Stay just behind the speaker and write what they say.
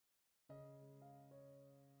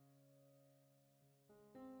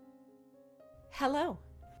Hello,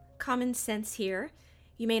 Common Sense here.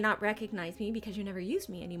 You may not recognize me because you never use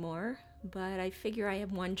me anymore, but I figure I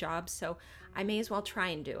have one job, so I may as well try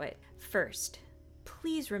and do it. First,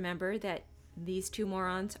 please remember that these two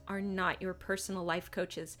morons are not your personal life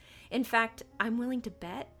coaches. In fact, I'm willing to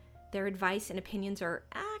bet their advice and opinions are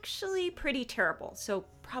actually pretty terrible, so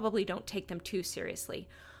probably don't take them too seriously.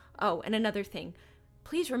 Oh, and another thing,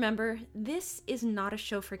 please remember, this is not a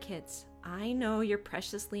show for kids. I know your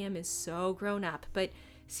precious Liam is so grown up, but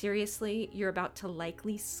seriously, you're about to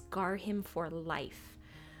likely scar him for life.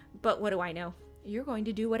 But what do I know? You're going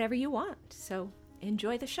to do whatever you want, so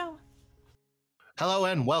enjoy the show. Hello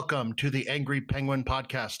and welcome to the Angry Penguin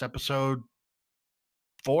Podcast, episode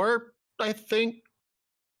 4, I think.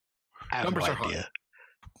 Numbers are hard.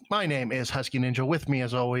 My name is Huskyn1nja. With me,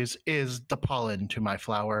 as always, is the pollen to my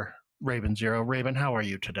flower, Rabinzero. Raven, how are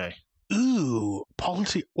you today? Ooh, pollen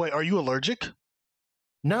to... Wait, are you allergic?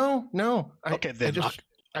 No. Okay, then.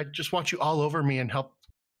 I just want you all over me and help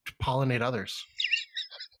pollinate others.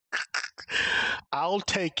 I'll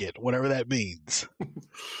take it, whatever that means.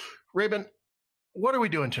 Raven, what are we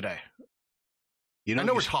doing today? I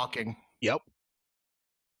know we're talking. Yep.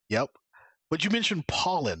 But you mentioned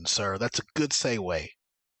pollen, sir. That's a good segue.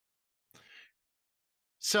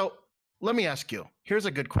 So, let me ask you. Here's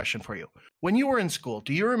a good question for you. When you were in school,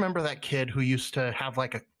 do you remember that kid who used to have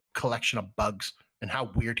like a collection of bugs and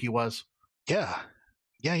how weird he was? Yeah.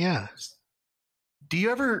 Do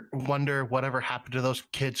you ever wonder whatever happened to those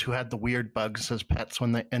kids who had the weird bugs as pets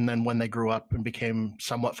when they grew up and became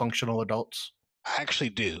somewhat functional adults? I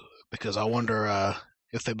actually do, because I wonder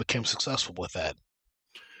if they became successful with that.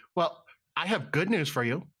 Well, I have good news for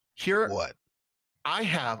you. Here, what? I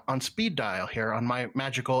have on speed dial here on my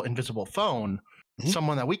magical invisible phone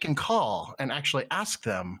someone that we can call and actually ask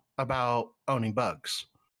them about owning bugs.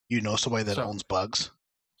 You know somebody that owns bugs?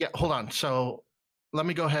 Yeah, hold on. So let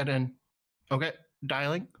me go ahead and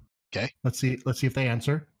dialing. Okay. Let's see if they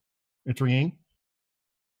answer. It's ringing.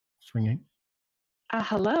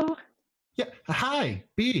 Hello. Yeah. Hi,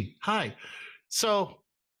 B. Hi. So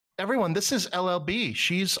everyone, this is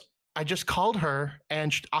LLBee. I just called her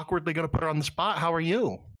and she's awkwardly going to put her on the spot. How are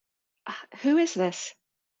you? Who is this?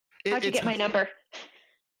 How'd you get my number?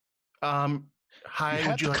 Hi. You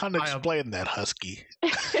have to kind of explain that, Husky.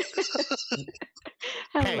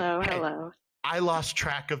 Hello. I lost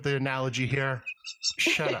track of the analogy here.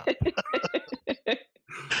 Shut up.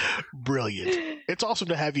 Brilliant. It's awesome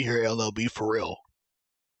to have you here, LLBee, for real.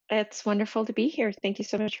 It's wonderful to be here. Thank you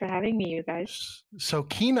so much for having me, you guys. So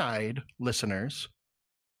keen-eyed listeners,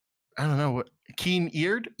 I don't know,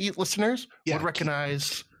 keen-eared listeners would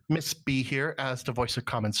recognize Miss B here as the voice of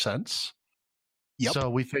common sense. Yep. So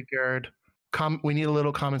we figured we need a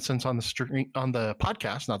little common sense on the stream, on the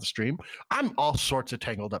podcast, not the stream. I'm all sorts of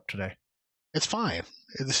tangled up today. It's fine.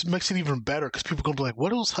 This makes it even better because people are going to be like,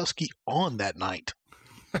 what was Husky on that night?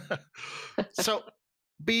 So,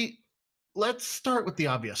 B, let's start with the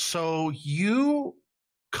obvious. So you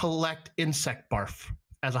collect insect barf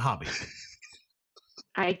as a hobby.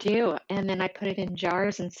 I do. And then I put it in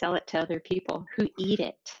jars and sell it to other people who eat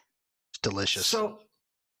it. It's delicious. So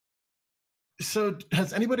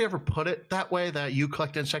has anybody ever put it that way, that you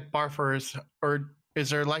collect insect barf, or is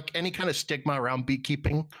there like any kind of stigma around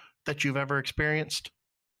beekeeping that you've ever experienced?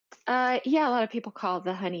 Yeah, a lot of people call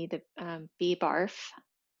the honey the bee barf.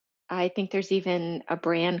 I think there's even a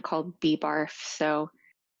brand called bee barf. So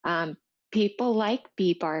people like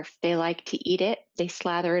bee barf. They like to eat it. They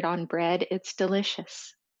slather it on bread. It's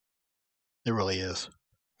delicious. It really is.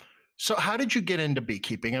 So how did you get into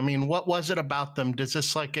beekeeping? I mean, what was it about them? Is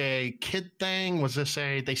this like a kid thing? Was this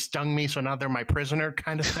they stung me, so now they're my prisoner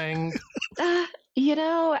kind of thing?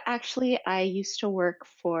 Actually, I used to work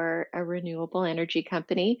for a renewable energy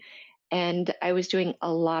company, and I was doing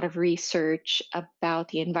a lot of research about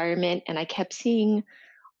the environment, and I kept seeing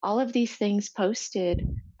all of these things posted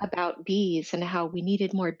about bees and how we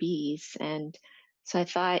needed more bees. And so I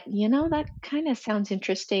thought, that kind of sounds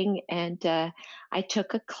interesting. And I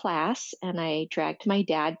took a class and I dragged my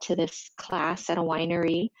dad to this class at a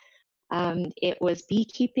winery. It was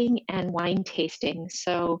beekeeping and wine tasting.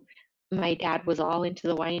 So my dad was all into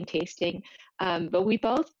the wine tasting. But we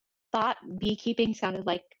both thought beekeeping sounded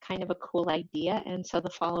like kind of a cool idea. And so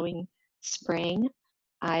the following spring,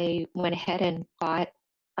 I went ahead and bought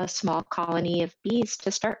a small colony of bees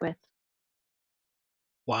to start with.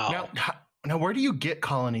 Wow. Now, where do you get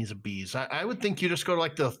colonies of bees? I would think you just go to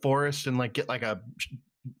like the forest and like get like a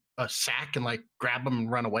sack and like grab them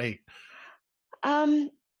and run away.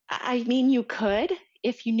 I mean, you could.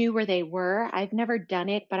 if you knew where they were. I've never done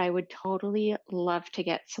it, but I would totally love to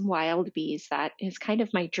get some wild bees. That is kind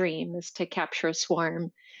of my dream, is to capture a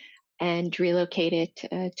swarm and relocate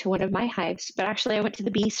it to one of my hives. But actually, I went to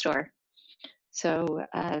the bee store. So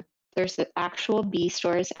there's the actual bee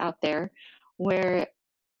stores out there where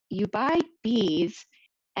you buy bees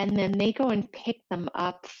and then they go and pick them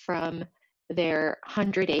up from their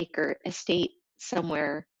 100-acre estate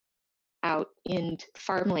somewhere out in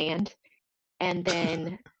farmland and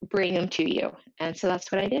then bring them to you. And so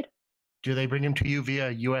that's what I did. Do they bring them to you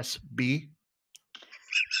via USB?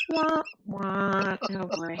 Wah, wah. Oh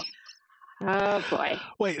boy. Oh boy.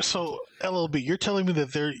 Wait, so LLBee, you're telling me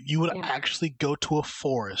that you would actually go to a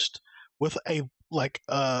forest with a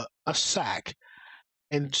sack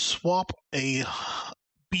and swap a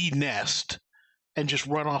bee nest and just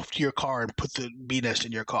run off to your car and put the bee nest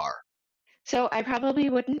in your car? So I probably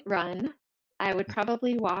wouldn't run. I would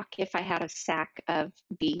probably walk if I had a sack of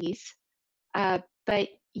bees. But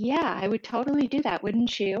yeah, I would totally do that,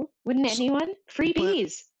 wouldn't you? Wouldn't anyone? Free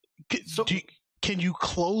bees. Can you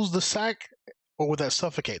close the sack, or would that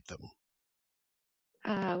suffocate them?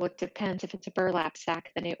 Well, it depends. If it's a burlap sack,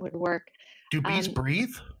 then it would work. Do bees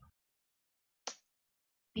breathe?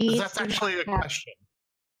 Bees that's actually a question.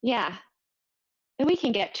 Yeah. And we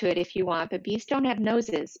can get to it if you want, but bees don't have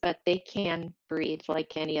noses, but they can breathe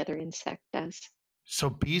like any other insect does. So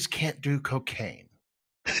bees can't do cocaine?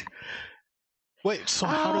 Wait, so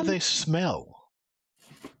how do they smell?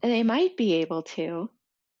 They might be able to.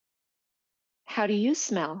 How do you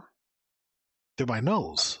smell? Through my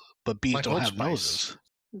nose, but bees don't have noses.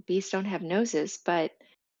 Bees don't have noses, but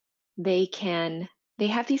they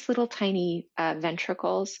have these little tiny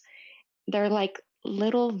ventricles. They're like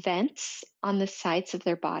little vents on the sides of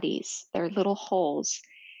their bodies. They're little holes,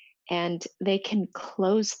 and they can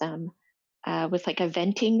close them with like a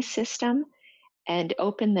venting system and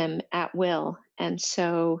open them at will. And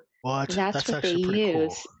so that's what they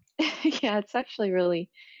use. Cool. Yeah, it's actually really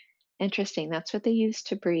interesting. That's what they use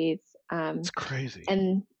to breathe. It's crazy.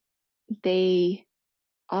 And they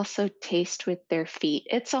also taste with their feet.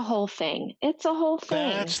 It's a whole thing.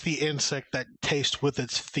 That's the insect that tastes with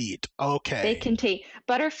its feet. Okay. They can taste.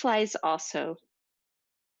 Butterflies also.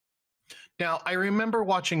 Now, I remember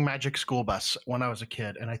watching Magic School Bus when I was a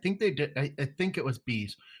kid, and I think they did. I think it was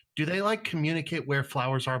bees. Do they communicate where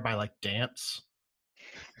flowers are by dance?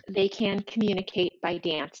 They can communicate by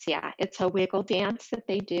dance. Yeah, it's a wiggle dance that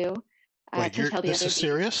they do. Wait, this is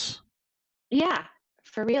serious? Yeah,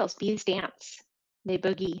 for reals. Bees dance. They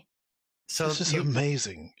boogie. So this is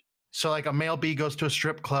amazing. So a male bee goes to a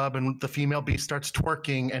strip club and the female bee starts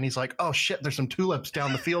twerking and he's like, oh shit, there's some tulips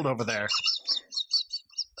down the field over there.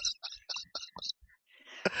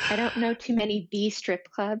 I don't know too many bee strip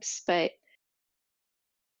clubs, but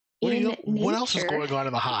what else is going on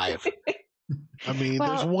in the hive? I mean,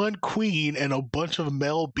 there's one queen and a bunch of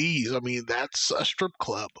male bees. I mean, that's a strip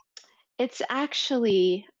club. It's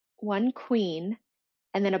actually one queen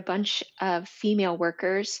and then a bunch of female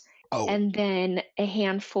workers, and then a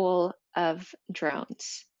handful of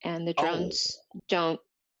drones. And the drones don't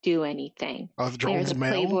do anything. Are the drones They're the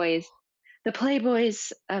male? The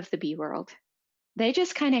playboys of the bee world. They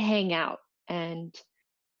just kind of hang out. And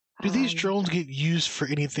do these drones get used for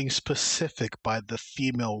anything specific by the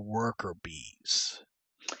female worker bees?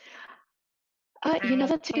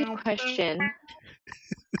 That's a good question.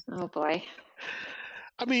 Oh boy.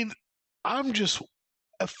 I mean, I'm just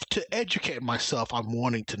to educate myself. I'm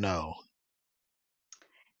wanting to know.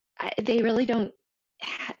 They really don't.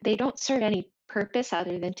 They don't serve any purpose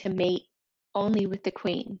other than to mate only with the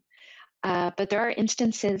queen. But there are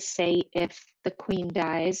instances, say, if the queen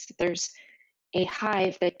dies, there's a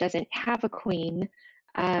hive that doesn't have a queen,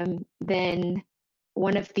 then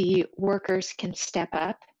one of the workers can step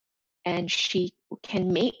up and she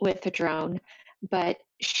can mate with a drone, but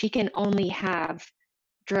she can only have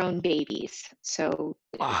drone babies. So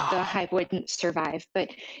the hive wouldn't survive. But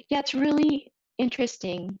yeah, it's really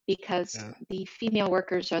interesting because the female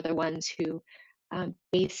workers are the ones who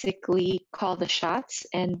basically call the shots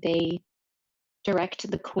and they direct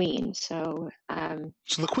the queen. So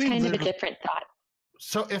the queen kind of a different thought.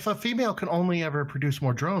 So if a female can only ever produce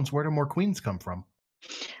more drones, where do more queens come from?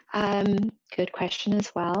 Good question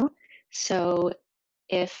as well. So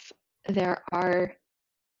if there are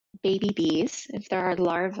baby bees, if there are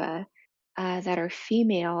larvae that are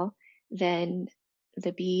female, then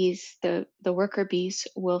the bees, the worker bees,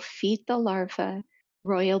 will feed the larva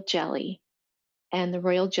royal jelly, and the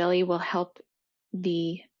royal jelly will help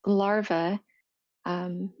the larva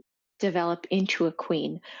develop into a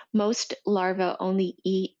queen. Most larvae only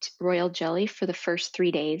eat royal jelly for the first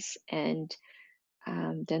 3 days, and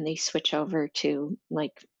then they switch over to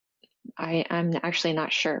like, I'm actually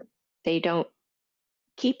not sure. They don't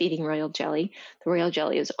keep eating royal jelly. The royal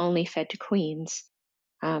jelly is only fed to queens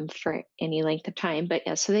for any length of time. But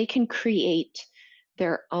yeah, so they can create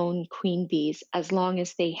their own queen bees as long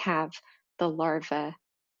as they have the larva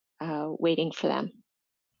waiting for them.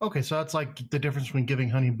 Okay, so that's like the difference between giving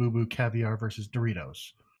Honey Boo Boo caviar versus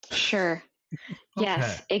Doritos. Sure.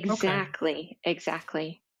 Yes, Okay. exactly.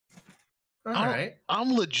 Exactly. All right.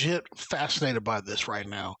 I'm legit fascinated by this right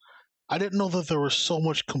now. I didn't know that there was so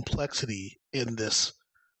much complexity in this.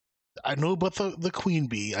 I knew about the queen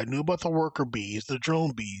bee. I knew about the worker bees, the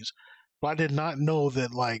drone bees, but I did not know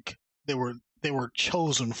that like they were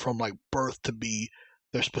chosen from like birth to be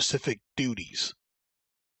their specific duties.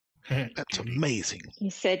 That's amazing.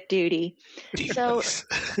 You said duty. So,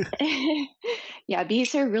 yeah,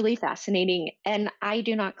 bees are really fascinating. And I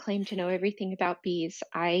do not claim to know everything about bees.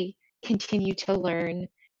 I continue to learn.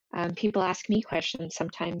 People ask me questions.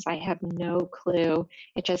 Sometimes I have no clue.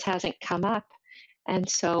 It just hasn't come up. And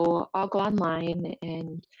so I'll go online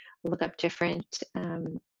and look up different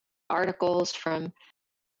articles from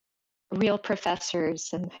real professors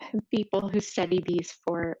and people who study bees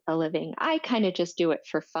for a living. I kind of just do it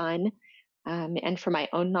for fun and for my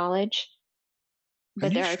own knowledge. But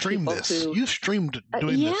and you there are streamed people this. who You streamed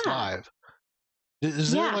doing this live.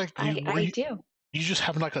 Is there like I do. You just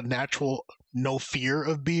have like a natural no fear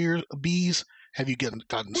of bees? Have you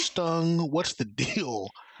gotten stung? What's the deal?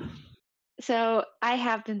 So I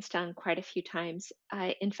have been stung quite a few times.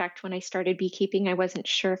 In fact, when I started beekeeping, I wasn't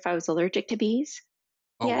sure if I was allergic to bees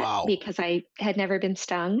Oh yet wow! because I had never been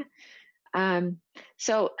stung.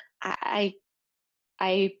 So I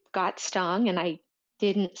got stung and I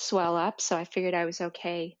didn't swell up, so I figured I was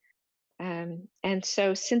okay. And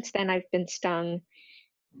so since then, I've been stung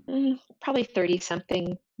probably 30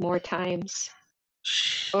 something more times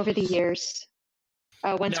over the years.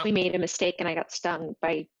 Once Now- we made a mistake and I got stung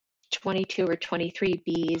by 22 or 23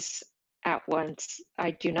 bees at once.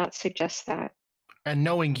 I do not suggest that. And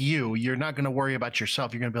knowing you, you're not going to worry about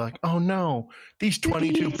yourself. You're going to be like, oh no, these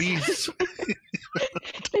 22 bees.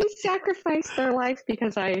 They sacrificed their life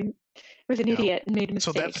because I was an idiot and made a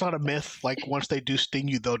mistake. So that's not a myth. Like once they do sting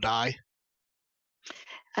you, they'll die.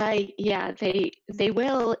 Yeah, they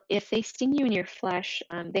will if they sting you in your flesh.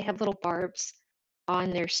 They have little barbs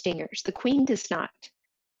on their stingers. The queen does not,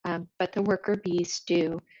 but the worker bees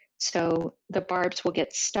do. So the barbs will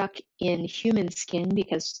get stuck in human skin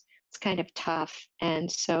because it's kind of tough, and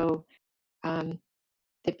so the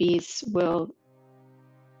bees will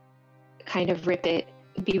kind of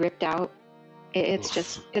be ripped out.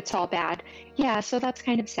 It's all bad. Yeah, so that's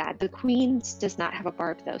kind of sad. The queen's does not have a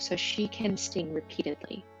barb though, so she can sting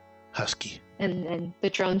repeatedly. Husky. And then the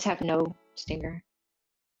drones have no stinger.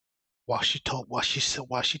 While she told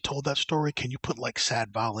that story, can you put like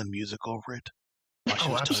sad violin music over it?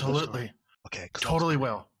 Oh, absolutely. Okay, totally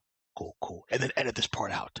will. Cool. And then edit this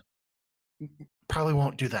part out. Probably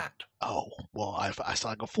won't do that. Oh, well, I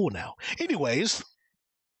sound like a fool now. Anyways,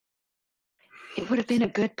 it would have been a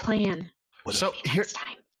good plan. So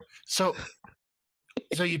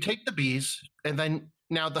you take the bees, and then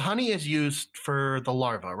now the honey is used for the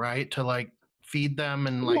larva, right? To like feed them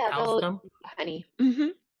and like house them. Honey. Mm-hmm.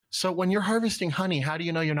 So when you're harvesting honey, how do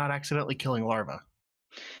you know you're not accidentally killing larvae?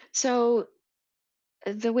 So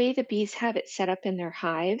the way the bees have it set up in their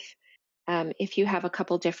hive, if you have a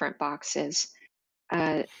couple different boxes,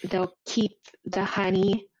 they'll keep the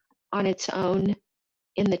honey on its own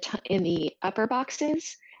in the upper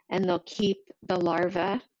boxes, and they'll keep the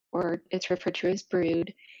larva, or it's referred to as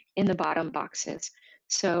brood, in the bottom boxes.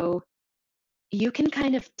 So you can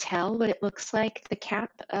kind of tell what it looks like. The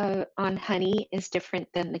cap on honey is different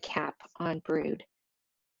than the cap on brood.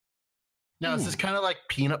 Now, is this kind of like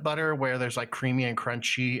peanut butter where there's like creamy and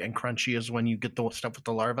crunchy is when you get the stuff with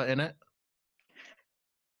the larva in it?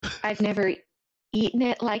 I've never eaten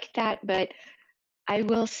it like that, but I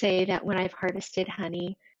will say that when I've harvested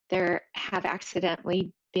honey, there have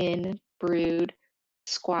accidentally been brood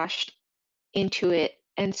squashed into it.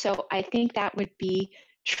 And so I think that would be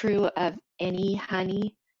true of any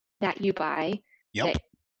honey that you buy. Yep. That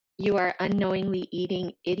you are unknowingly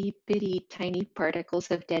eating itty bitty tiny particles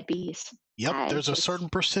of dead bees. Yep, there's a certain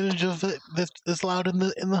percentage of it that's allowed in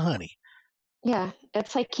the honey. Yeah,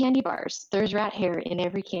 it's like candy bars. There's rat hair in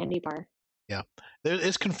every candy bar. Yeah,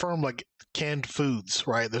 it's confirmed like canned foods,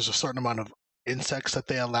 right? There's a certain amount of insects that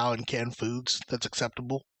they allow in canned foods that's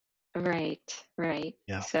acceptable. Right.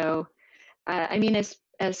 Yeah. So, I mean, as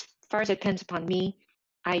far as it depends upon me,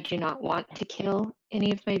 I do not want to kill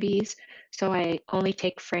any of my bees, so I only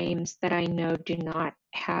take frames that I know do not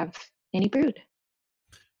have any brood.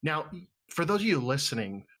 Now, for those of you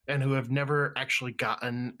listening and who have never actually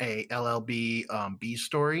gotten a LLBee bee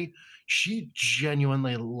story, she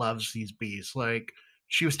genuinely loves these bees. Like,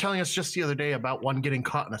 she was telling us just the other day about one getting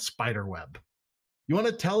caught in a spider web. You want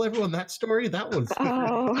to tell everyone that story? That was,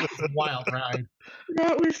 Oh, that was a wild ride.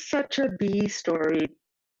 that was such a bee story.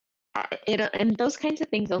 And those kinds of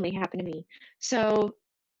things only happen to me. So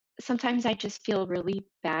sometimes I just feel really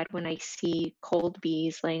bad when I see cold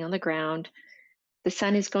bees laying on the ground. The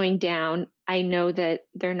sun is going down. I know that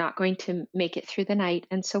they're not going to make it through the night.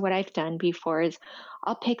 And so what I've done before is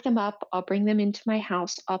I'll pick them up, I'll bring them into my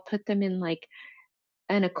house, I'll put them in like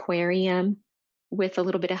an aquarium with a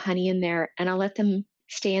little bit of honey in there, and I'll let them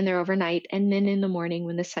stay in there overnight. And then in the morning,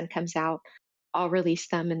 when the sun comes out, I'll release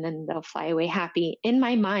them and then they'll fly away happy. In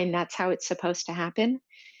my mind, that's how it's supposed to happen.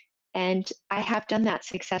 And I have done that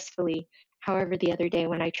successfully. However, the other day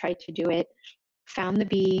when I tried to do it, found the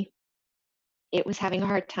bee, it was having a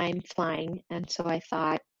hard time flying. And so I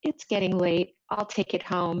thought, it's getting late. I'll take it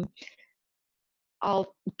home.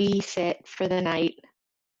 I'll bee sit for the night.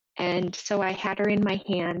 And so I had her in my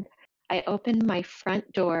hand. I opened my front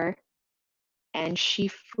door and she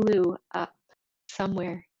flew up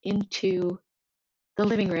somewhere into the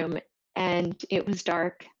living room. And it was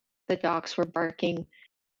dark. The dogs were barking.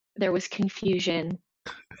 There was confusion.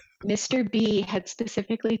 Mr. B had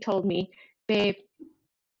specifically told me, babe,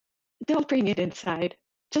 don't bring it inside.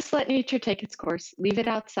 Just let nature take its course. Leave it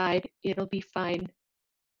outside. It'll be fine.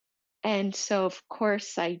 And so, of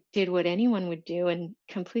course, I did what anyone would do and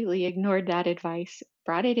completely ignored that advice,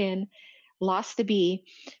 brought it in, lost the bee.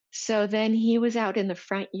 So then he was out in the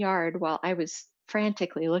front yard while I was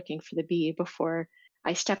frantically looking for the bee before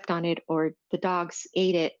I stepped on it or the dogs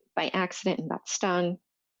ate it by accident and got stung.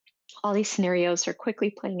 All these scenarios are quickly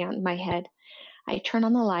playing out in my head. I turn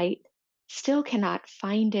on the light, still cannot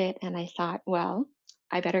find it. And I thought, well,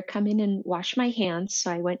 I better come in and wash my hands. So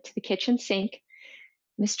I went to the kitchen sink.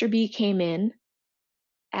 Mr. B came in.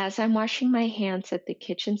 As I'm washing my hands at the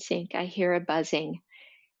kitchen sink, I hear a buzzing.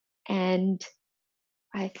 And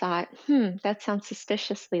I thought, that sounds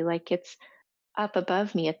suspiciously like it's up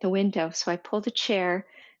above me at the window. So I pulled a chair,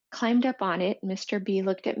 climbed up on it. Mr. B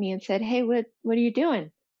looked at me and said, hey, what are you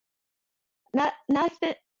doing?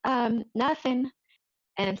 Nothing, nothing.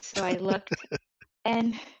 And so I looked,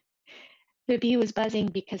 and the bee was buzzing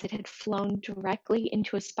because it had flown directly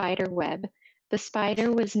into a spider web. The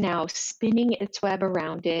spider was now spinning its web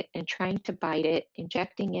around it and trying to bite it,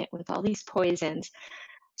 injecting it with all these poisons.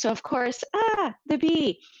 So, of course, the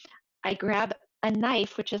bee. I grab a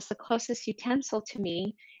knife, which is the closest utensil to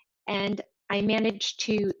me, and I managed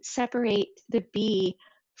to separate the bee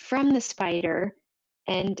from the spider,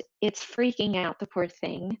 and it's freaking out, the poor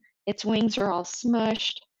thing. Its wings are all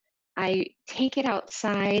smushed. I take it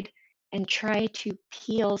outside and try to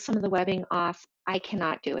peel some of the webbing off. I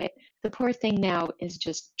cannot do it. The poor thing now is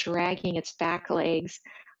just dragging its back legs.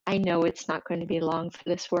 I know it's not going to be long for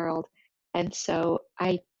this world. And so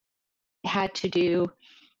I had to do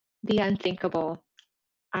the unthinkable.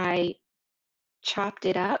 I chopped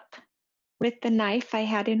it up with the knife I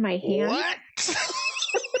had in my hand. What?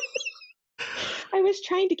 I was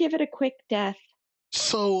trying to give it a quick death.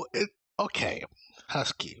 So, okay,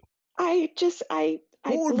 Husky. What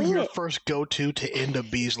would be blew your it. first go-to to end a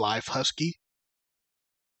bee's life, Husky?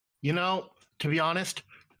 You know, to be honest,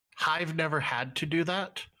 I've never had to do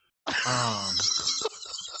that.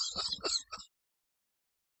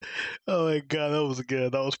 Oh my god, that was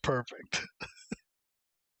good. That was perfect.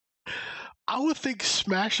 I would think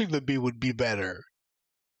smashing the bee would be better.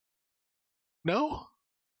 No?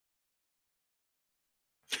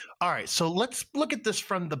 All right, so let's look at this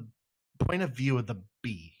from the point of view of the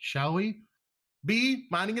bee, shall we? Bee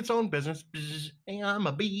minding its own business. Hey, I'm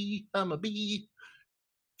a bee.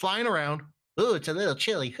 Flying around. Oh, it's a little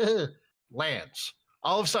chilly. Lands.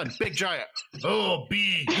 All of a sudden, big giant. Oh,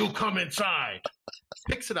 bee, you come inside.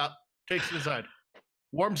 Picks it up, takes it inside.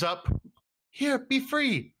 Warms up. Here, be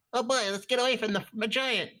free. Oh boy, let's get away from the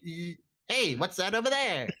giant. Hey, what's that over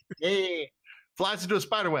there? Hey. Flies into a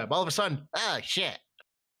spider web. All of a sudden, oh shit.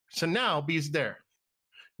 So now bee's there.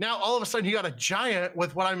 Now all of a sudden you got a giant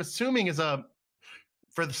with what I'm assuming is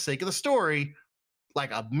for the sake of the story,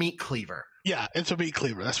 like a meat cleaver. Yeah, it's a meat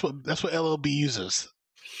cleaver. That's what LLBee uses.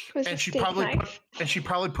 And she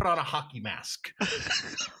probably put on a hockey mask.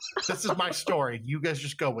 This is my story. You guys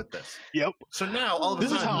just go with this. Yep. So now all of a This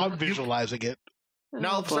sudden, is how I'm visualizing it.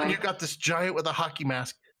 Now all of a sudden you got this giant with a hockey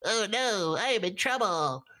mask. Oh no, I am in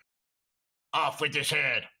trouble. Off with his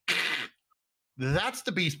head. That's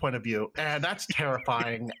the bee's point of view, and that's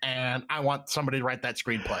terrifying. And I want somebody to write that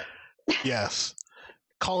screenplay. Yes.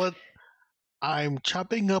 Call it I'm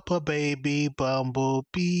chopping up a baby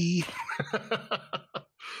bumblebee.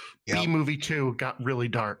 Bee Movie 2 got really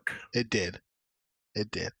dark. It did.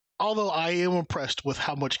 Although I am impressed with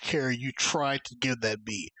how much care you tried to give that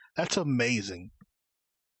bee. That's amazing.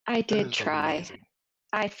 I did try. Amazing.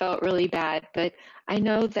 I felt really bad, but I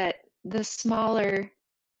know that the smaller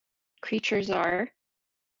creatures are,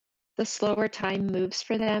 the slower time moves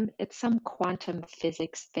for them. It's some quantum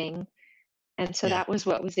physics thing. And so that was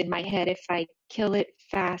what was in my head. If I kill it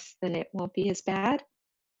fast, then it won't be as bad.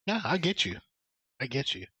 Yeah, I get you.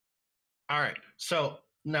 All right. So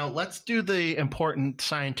now let's do the important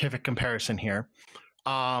scientific comparison here.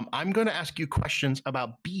 I'm going to ask you questions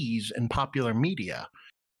about bees in popular media,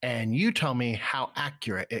 and you tell me how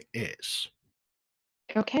accurate it is.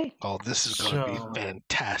 Okay. Oh, this is going to be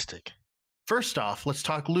fantastic. First off, let's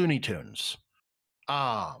talk Looney Tunes.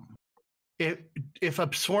 If a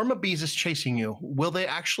swarm of bees is chasing you, will they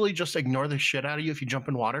actually just ignore the shit out of you if you jump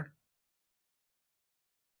in water?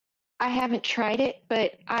 I haven't tried it,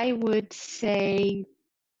 but I would say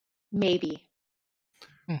maybe.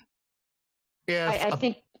 I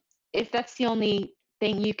think if that's the only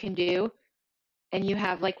thing you can do, and you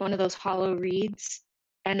have like one of those hollow reeds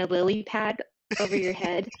and a lily pad over your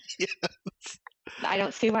head, yes. I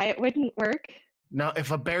don't see why it wouldn't work. Now,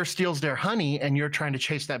 if a bear steals their honey and you're trying to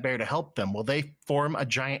chase that bear to help them, will they form a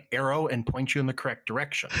giant arrow and point you in the correct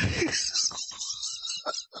direction?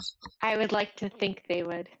 I would like to think they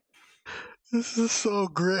would. This is so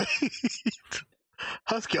great.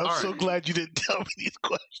 Husky, I'm so glad you didn't tell me these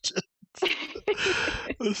questions.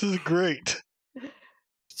 This is great.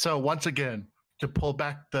 So once again, to pull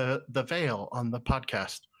back the veil on the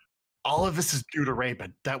podcast, all of this is due to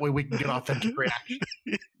Raven. That way we can get authentic reaction.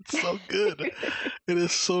 It's so good. It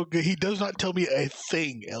is so good. He does not tell me a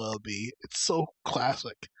thing, LLBee. It's so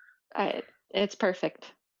classic. It's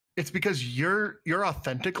perfect. It's because your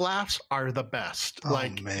authentic laughs are the best. Oh,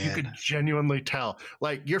 like, man. You could genuinely tell.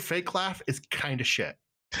 Like, your fake laugh is kind of shit.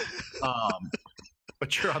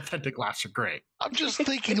 But your authentic laughs are great. I'm just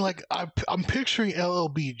thinking, like, I'm picturing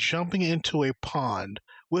LLBee jumping into a pond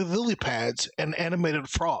with lily pads and animated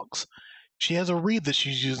frogs. She has a reed that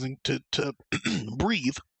she's using to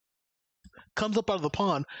breathe. Comes up out of the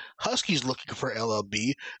pond. Husky's looking for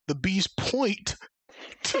LLBee. The bees point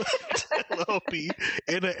to LLBee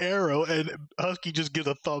and an arrow, and Husky just gives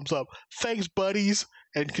a thumbs up. Thanks, buddies,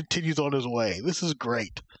 and continues on his way. This is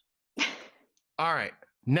great. All right,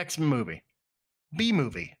 next movie. Bee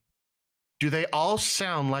Movie. Do they all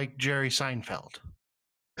sound like Jerry Seinfeld?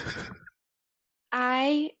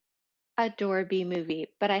 I adore Bee Movie,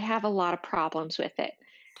 but I have a lot of problems with it.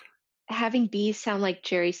 Having bees sound like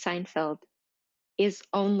Jerry Seinfeld is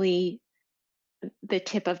only the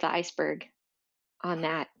tip of the iceberg on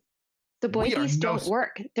that. The boy bees don't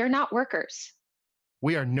work. They're not workers.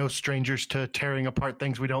 We are no strangers to tearing apart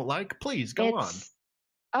things we don't like. Please, go on.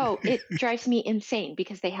 Oh, it drives me insane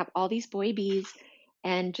because they have all these boy bees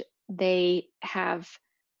and they have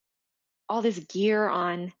all this gear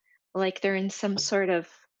on, like they're in some sort of,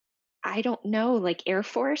 I don't know, like Air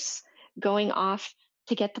Force going off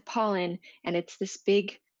to get the pollen. And it's this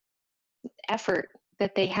big effort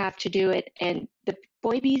that they have to do it. And the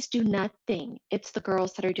boy bees do nothing. It's the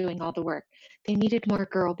girls that are doing all the work. They needed more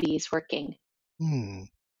girl bees working.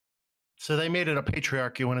 So they made it a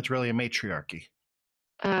patriarchy when it's really a matriarchy.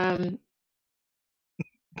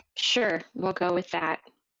 Sure, we'll go with that.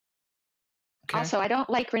 Okay. Also, I don't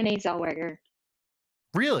like Renee Zellweger.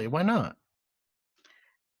 Really? Why not?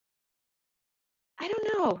 I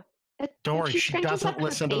don't know. Don't worry, she doesn't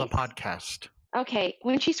listen to the podcast. Okay,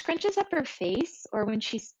 when she scrunches up her face or when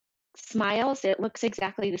she smiles, it looks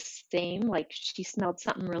exactly the same, like she smelled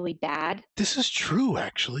something really bad. This is true,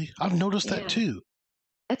 actually. I've noticed that too.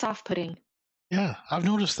 It's off-putting. Yeah, I've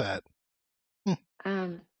noticed that.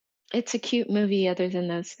 It's a cute movie other than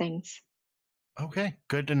those things. Okay,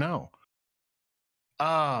 good to know.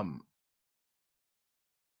 I'm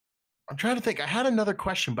trying to think. I had another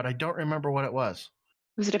question, but I don't remember what it was.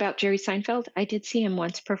 Was it about Jerry Seinfeld? I did see him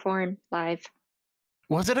once perform live.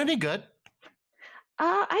 Was it any good?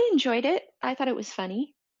 I enjoyed it. I thought it was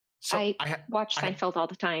funny. So I watch Seinfeld all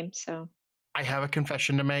the time, so. I have a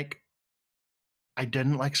confession to make. I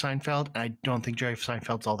didn't like Seinfeld, and I don't think Jerry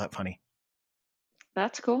Seinfeld's all that funny.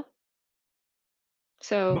 That's cool.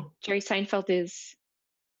 So Jerry Seinfeld is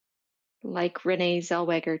like Renee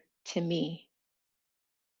Zellweger to me.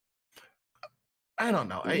 I don't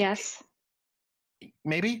know. Yes.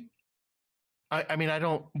 Maybe. I mean, I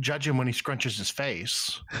don't judge him when he scrunches his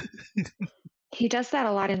face. He does that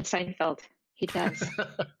a lot in Seinfeld. He does.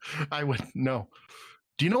 I would know.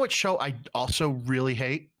 Do you know what show I also really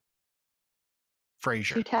hate?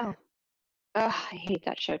 Frasier. Do tell. Ugh, I hate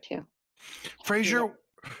that show too. Frasier,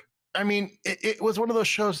 I mean, it was one of those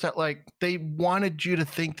shows that, like, they wanted you to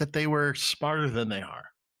think that they were smarter than they are.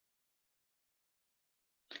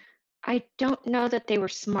 I don't know that they were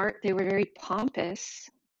smart. They were very pompous.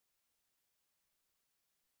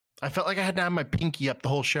 I felt like I had to have my pinky up the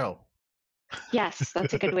whole show. Yes,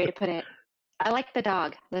 that's a good way to put it. I like the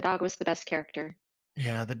dog. The dog was the best character.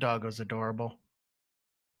 Yeah, the dog was adorable.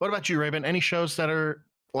 What about you, Raven? Any shows that are,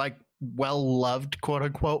 like, well-loved,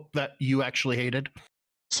 quote-unquote, that you actually hated?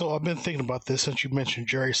 So I've been thinking about this since you mentioned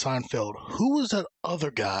Jerry Seinfeld. Who was that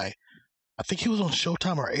other guy? I think he was on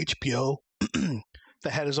Showtime or HBO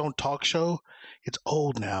that had his own talk show. It's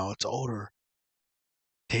old now. It's older.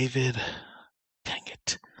 David. Dang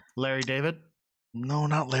it. Larry David? No,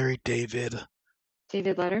 not Larry David.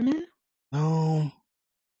 David Letterman? No.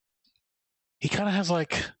 He kind of has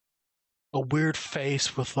like a weird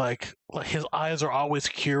face with like his eyes are always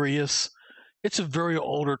curious. It's a very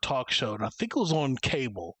older talk show, and I think it was on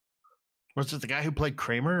cable. Was it the guy who played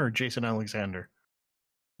Kramer or Jason Alexander?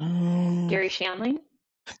 Gary Shandling?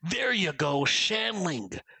 There you go,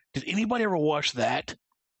 Shandling. Did anybody ever watch that?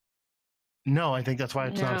 No, I think that's why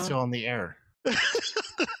it's not still on the air.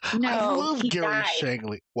 No, I love he Gary died.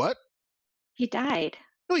 Shandling. What? He died.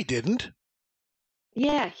 No, he didn't.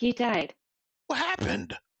 Yeah, he died. What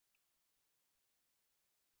happened?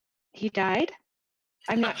 He died?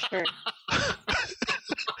 I'm not sure.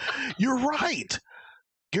 You're right.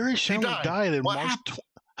 Gary Shandling died in What March. happened?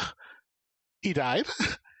 He died?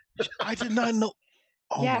 I did not know.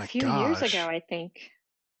 Oh yeah, my a few gosh. years ago, I think.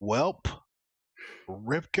 Welp.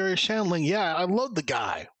 Rip Gary Shandling. Yeah, I love the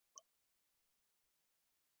guy.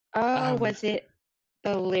 Oh, was it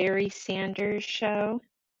the Larry Sanders Show?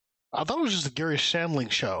 I thought it was just a Gary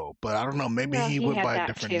Shandling show, but I don't know. Maybe Well, he he went had by a that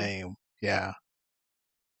different too. name. Yeah.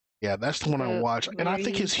 Yeah, that's the one I The watched. And I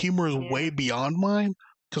think his humor is way beyond mine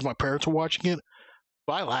because my parents were watching it.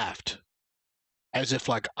 But I laughed as if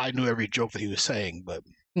like I knew every joke that he was saying. But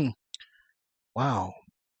wow.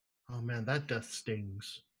 Oh, man, that death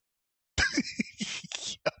stings.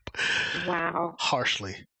 Yep. Wow.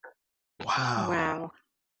 Harshly. Wow. Wow.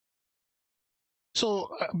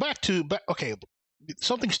 So back. Okay,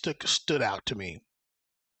 something stood out to me.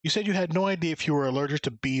 You said you had no idea if you were allergic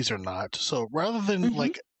to bees or not. So rather than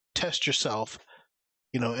like test yourself,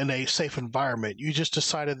 in a safe environment, you just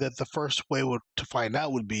decided that the first way to find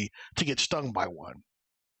out would be to get stung by one.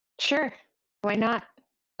 Sure. Why not?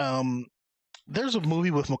 There's a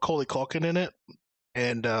movie with Macaulay Culkin in it,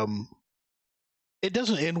 and it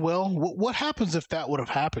doesn't end well. What happens if that would have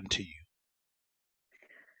happened to you?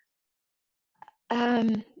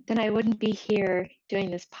 Then I wouldn't be here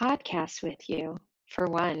doing this podcast with you, for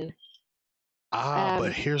one.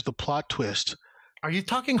 But here's the plot twist. Are you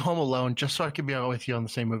talking Home Alone just so I can be with you on the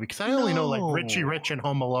same movie? Because I only know like Richie Rich and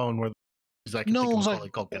Home Alone were I can think of Macaulay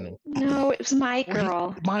Culkin. No, it was My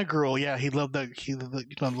Girl. My Girl, yeah. He loved that. He loved the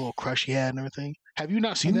little crush he had and everything. Have you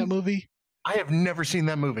not seen that movie? I have never seen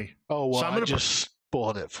that movie. Oh, well, so I'm gonna just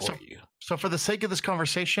spoiled it for you. So for the sake of this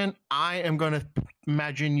conversation, I am going to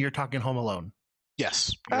imagine you're talking Home Alone.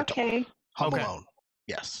 Yes. Okay. Home Alone.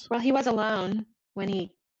 Yes. Well, he was alone when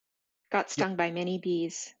he got stung by many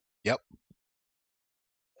bees. Yep.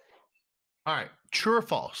 All right. True or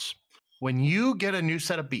false? When you get a new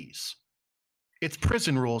set of bees, it's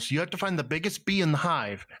prison rules. You have to find the biggest bee in the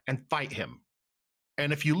hive and fight him.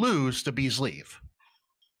 And if you lose, the bees leave.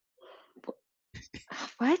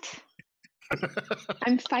 What?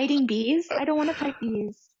 I'm fighting bees? I don't want to fight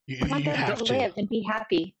bees. I want them to live and be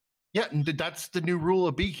happy. Yeah, that's the new rule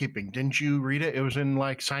of beekeeping. Didn't you read it? It was in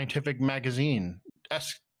like Scientific Magazine,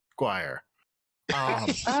 Esquire.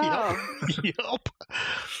 Yep.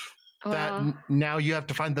 That now you have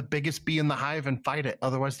to find the biggest bee in the hive and fight it.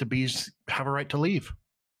 Otherwise, the bees have a right to leave.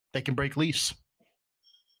 They can break lease.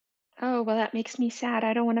 Oh, well, that makes me sad.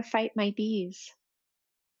 I don't want to fight my bees.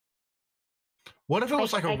 What if it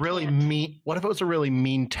was a really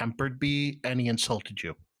mean-tempered bee and he insulted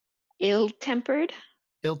you? Ill-tempered?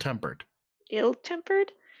 Ill-tempered.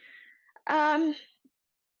 Ill-tempered? Yeah.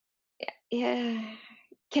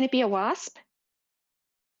 Can it be a wasp?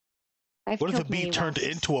 What if the bee turned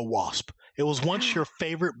into a wasp? It was once your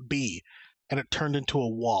favorite bee, and it turned into a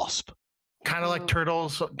wasp. Kind of like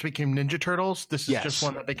turtles became Ninja Turtles. This is just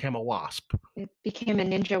one that became a wasp. It became a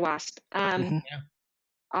ninja wasp.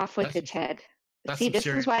 Off with its head. See, this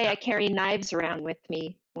is why I carry knives around with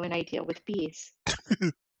me when I deal with bees.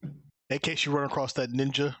 In case you run across that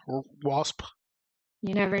ninja or wasp.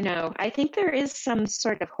 You never know. I think there is some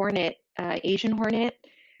sort of hornet, Asian hornet,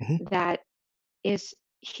 that is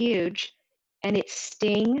huge, and its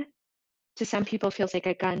sting to some people feels like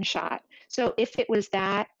a gunshot. So if it was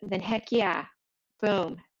that, then heck yeah,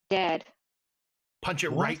 boom, dead. Punch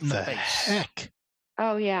it What right in the face. Heck?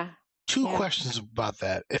 Oh yeah. Two Yeah. questions about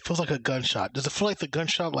that. It feels like a gunshot. Does it feel like the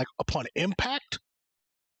gunshot like upon impact?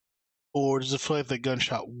 Or does it feel like the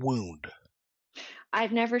gunshot wound?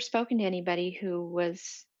 I've never spoken to anybody who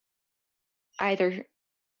was either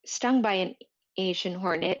stung by an Asian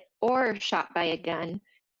hornet or shot by a gun.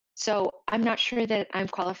 So I'm not sure that I'm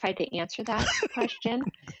qualified to answer that question,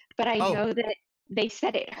 but I know that they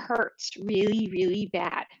said it hurts really, really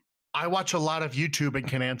bad. I watch a lot of YouTube and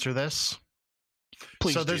can answer this.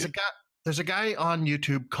 Please so there's a guy on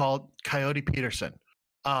YouTube called Coyote Peterson.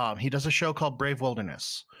 He does a show called Brave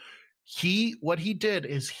Wilderness. What he did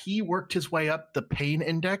is he worked his way up the pain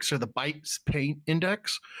index or the bites pain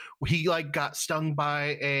index. He like got stung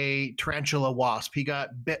by a tarantula wasp. He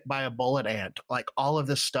got bit by a bullet ant, like all of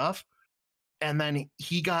this stuff. And then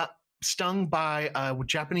he got stung by a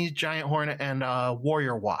Japanese giant hornet and a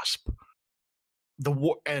warrior wasp.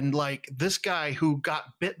 And like this guy who got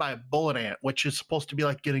bit by a bullet ant, which is supposed to be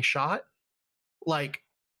like getting shot, like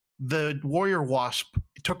the warrior wasp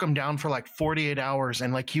took him down for like 48 hours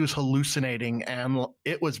and like he was hallucinating and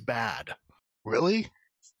it was bad. Really?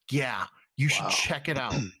 Yeah. You should check it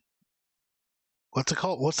out. What's it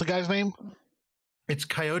called? What's the guy's name? It's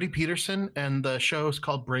Coyote Peterson and the show is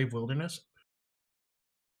called Brave Wilderness.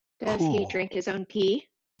 Does he drink his own pee?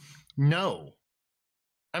 No.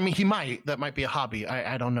 I mean, he might. That might be a hobby.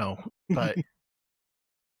 I don't know. But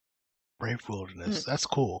Brave Wilderness. That's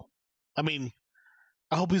cool. I mean,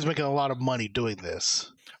 I hope he's making a lot of money doing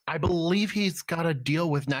this. I believe he's got a deal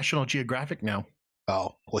with National Geographic now.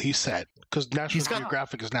 Oh, well, he's set. Because National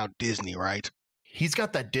Geographic is now Disney, right? He's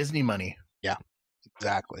got that Disney money. Yeah,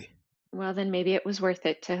 exactly. Well, then maybe it was worth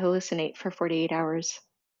it to hallucinate for 48 hours.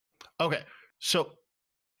 Okay, so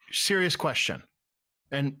serious question.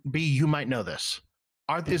 And B, you might know this.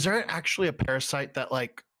 Is there actually a parasite that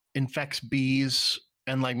like infects bees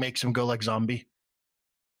and like makes them go like zombie?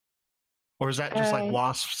 Or is that just like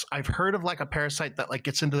wasps? I've heard of like a parasite that like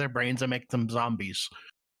gets into their brains and makes them zombies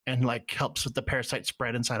and like helps with the parasite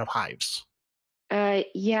spread inside of hives.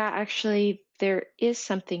 Yeah, actually there is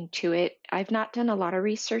something to it. I've not done a lot of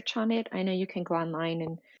research on it. I know you can go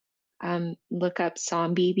online and look up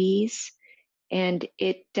zombie bees, and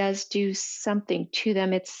it does do something to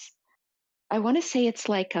them. I want to say it's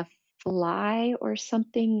like a fly or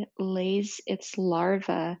something lays its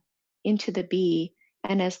larva into the bee,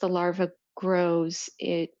 and as the larva grows,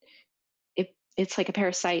 it's like a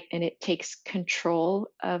parasite and it takes control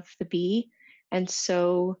of the bee. And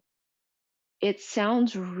so it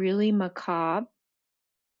sounds really macabre.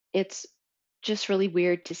 It's just really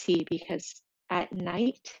weird to see because at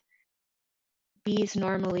night, bees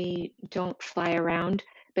normally don't fly around,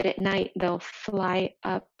 but at night they'll fly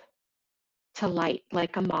up to light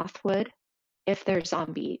like a moth would if they're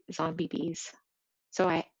zombie bees. So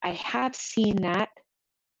I have seen that,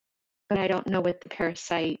 but I don't know what the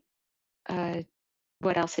parasite,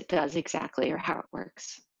 what else it does exactly or how it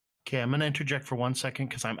works. Okay, I'm going to interject for 1 second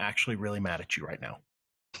because I'm actually really mad at you right now.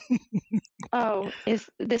 Oh,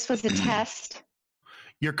 this was a test?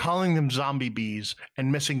 You're calling them zombie bees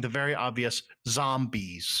and missing the very obvious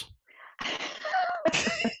zombies.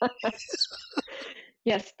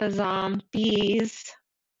 Yes, the zombies.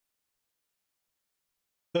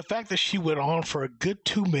 The fact that she went on for a good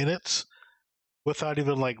 2 minutes without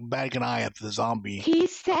even like batting an eye at the zombie. He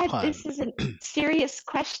said this is a serious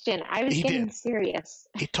question. I was getting serious.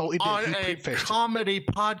 He totally did. On a comedy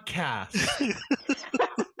podcast.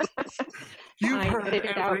 You've heard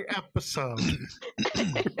every episode.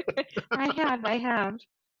 I have.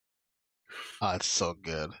 Oh, it's so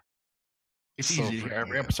good. It's so easy to hear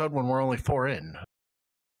every episode when we're only 4 in.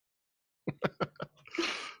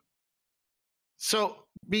 So,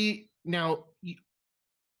 now,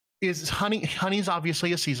 honey's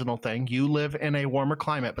obviously a seasonal thing. You live in a warmer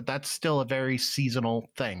climate, but that's still a very seasonal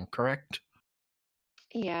thing, correct?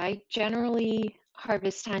 Yeah, I generally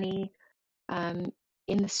harvest honey in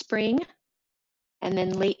the spring and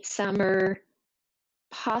then late summer,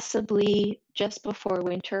 possibly just before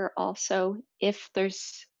winter also, if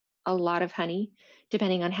there's a lot of honey,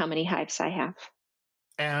 depending on how many hives I have.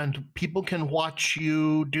 And people can watch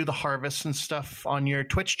you do the harvest and stuff on your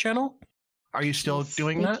Twitch channel? Are you still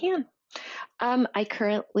doing that? I can. I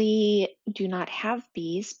currently do not have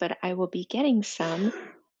bees, but I will be getting some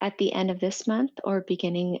at the end of this month or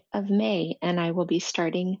beginning of May, and I will be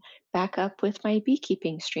starting back up with my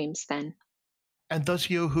beekeeping streams then. And those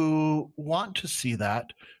of you who want to see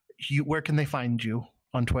that, where can they find you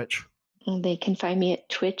on Twitch? They can find me at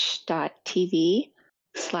twitch.tv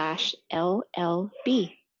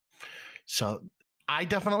LLBee. So I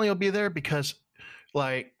definitely will be there because,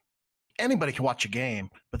 like, anybody can watch a game,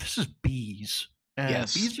 but this is bees, and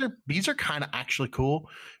Yes. bees are kind of actually cool,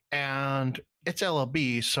 and it's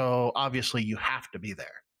LLBee, so obviously you have to be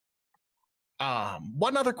there.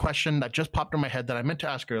 One other question that just popped in my head that I meant to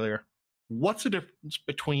ask earlier: what's the difference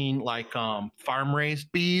between like farm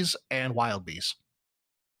raised bees and wild bees?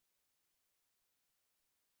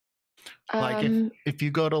 Like if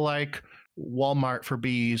you go to like Walmart for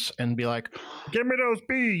bees and be like, "Give me those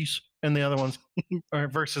bees," and the other ones, or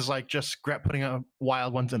versus like just putting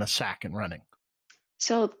wild ones in a sack and running.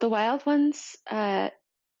 So the wild ones,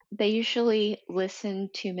 they usually listen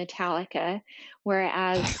to Metallica,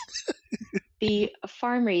 whereas the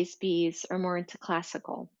farm-raised bees are more into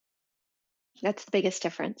classical. That's the biggest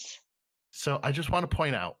difference. So I just want to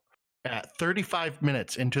point out, at 35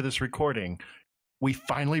 minutes into this recording, we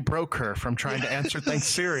finally broke her from trying to answer things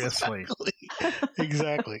seriously.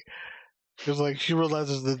 Exactly. It was like she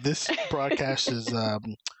realizes that this broadcast is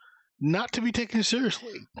not to be taken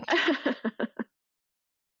seriously.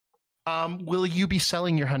 Will you be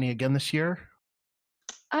selling your honey again this year?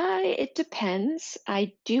 It depends.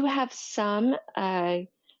 I do have some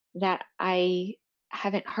that I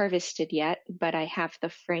haven't harvested yet, but I have the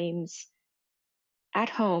frames at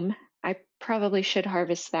home. I probably should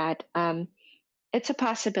harvest that. It's a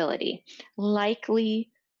possibility.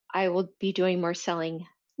 Likely, I will be doing more selling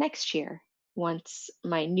next year once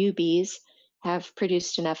my new bees have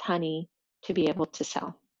produced enough honey to be able to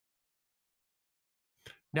sell.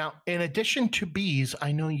 Now, in addition to bees,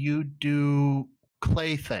 I know you do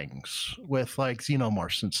clay things with like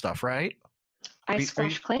xenomorphs and stuff, right? I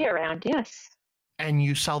splash clay around, yes. And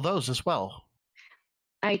you sell those as well?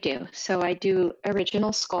 I do. So I do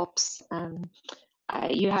original sculpts.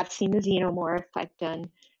 You have seen the xenomorph. I've done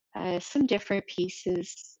some different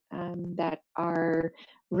pieces that are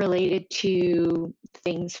related to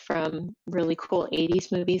things from really cool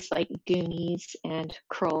 80s movies like Goonies and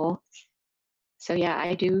Kroll. So yeah,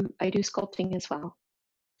 I do sculpting as well.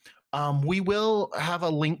 We will have a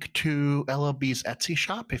link to LLBee's Etsy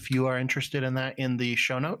shop if you are interested in that in the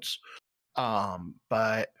show notes.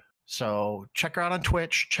 But so check her out on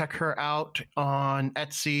Twitch, check her out on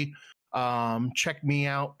Etsy. Check me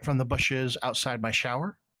out from the bushes outside my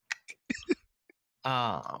shower.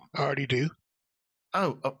 I already do.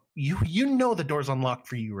 Oh, you know the door's unlocked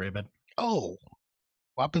for you, Raven. Oh,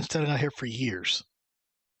 well, I've been standing out here for years.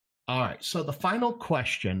 All right. So the final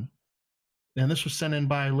question, and this was sent in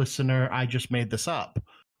by a listener. I just made this up.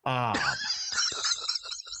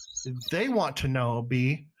 They want to know,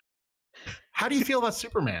 B, how do you feel about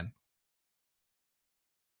Superman?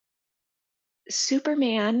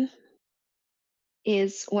 Superman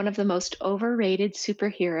is one of the most overrated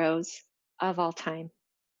superheroes of all time.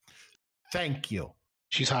 Thank you.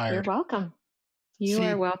 She's hired. You're welcome. You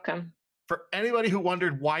are welcome. For anybody who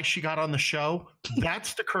wondered why she got on the show,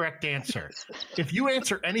 that's the correct answer. If you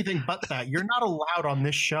answer anything but that, you're not allowed on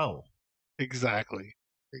this show. Exactly.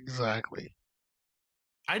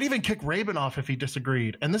 I'd even kick Rabin off if he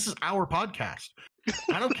disagreed. And this is our podcast.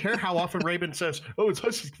 I don't care how often Rabin says, "Oh, it's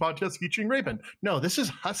Husky's podcast featuring Rabin." No, this is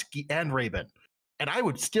Husky and Rabin. And I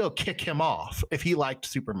would still kick him off if he liked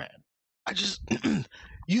Superman.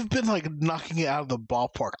 You've been like knocking it out of the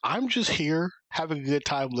ballpark. I'm just here having a good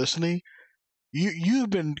time listening.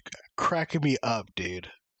 You've been cracking me up, dude.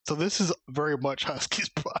 So this is very much Husky's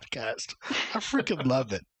podcast. I freaking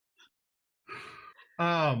love it.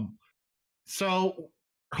 So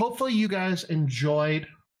hopefully you guys enjoyed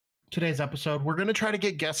today's episode. We're going to try to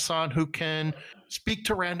get guests on who can speak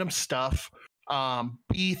to random stuff.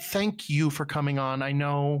 B, thank you for coming on. I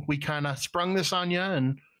know we kind of sprung this on you,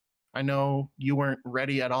 and I know you weren't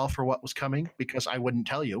ready at all for what was coming because I wouldn't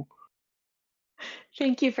tell you.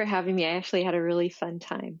 Thank you for having me. I actually had a really fun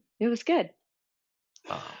time. It was good.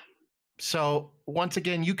 So once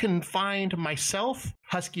again, you can find myself,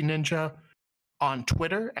 Huskyn1nja, on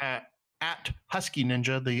Twitter at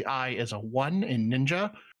Huskyn1nja. The I is a 1 in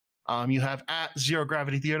ninja. You have at Zero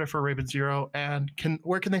Gravity Theater for Rabinzero. And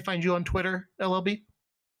where can they find you on Twitter, LLBee?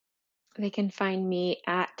 They can find me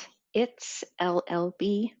at It's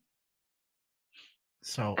LLBee.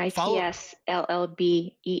 So ITS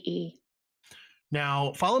LLBEE.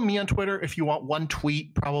 Now, follow me on Twitter if you want one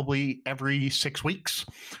tweet probably every 6 weeks.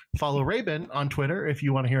 Follow Rabin on Twitter if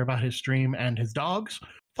you want to hear about his stream and his dogs.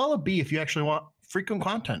 Follow B if you actually want frequent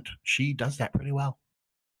content. She does that pretty well.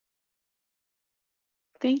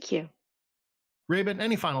 Thank you. Rabin,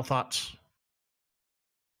 any final thoughts?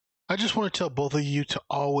 I just want to tell both of you to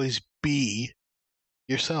always be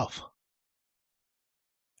yourself.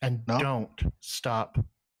 And don't stop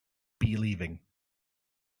believing.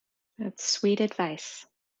 That's sweet advice.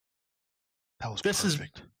 That was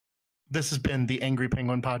perfect. This has been the Angry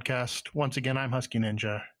Penguin Podcast. Once again, I'm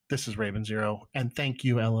Huskyn1nja. This is Rabinzero. And thank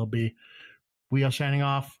you, LLBee. We are signing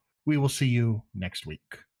off. We will see you next week.